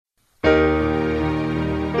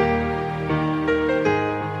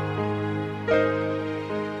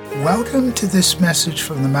Welcome to this message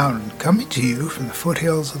from the mountain, coming to you from the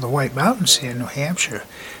foothills of the White Mountains here in New Hampshire.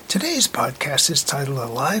 Today's podcast is titled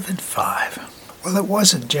Alive at 5. Well, it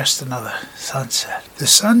wasn't just another sunset. The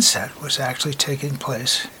sunset was actually taking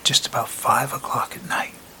place just about 5 o'clock at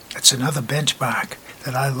night. It's another benchmark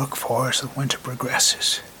that I look for as the winter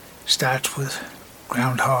progresses. Starts with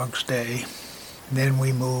Groundhog's Day, then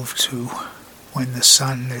we move to when the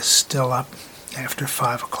sun is still up after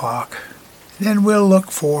 5 o'clock. Then we'll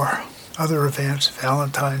look for other events,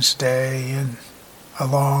 Valentine's Day, and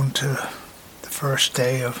along to the first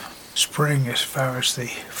day of spring as far as the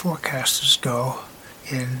forecasters go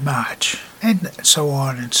in March, and so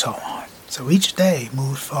on and so on. So each day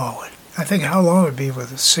moves forward. I think how long it would be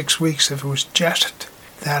with 6 weeks if it was just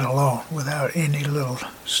that alone, without any little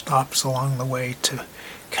stops along the way to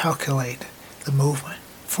calculate the movement.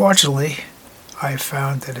 Fortunately, I've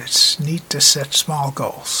found that it's neat to set small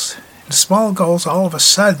goals. The small goals, all of a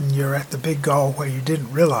sudden, you're at the big goal where you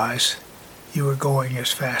didn't realize you were going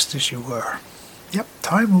as fast as you were. Yep,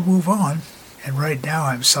 time will move on. And right now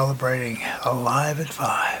I'm celebrating Alive at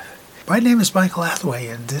 5. My name is Michael Hathaway,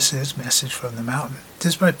 and this is Message from the Mountain.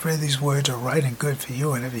 Just might pray these words are right and good for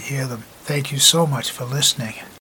you whenever you hear them. Thank you so much for listening.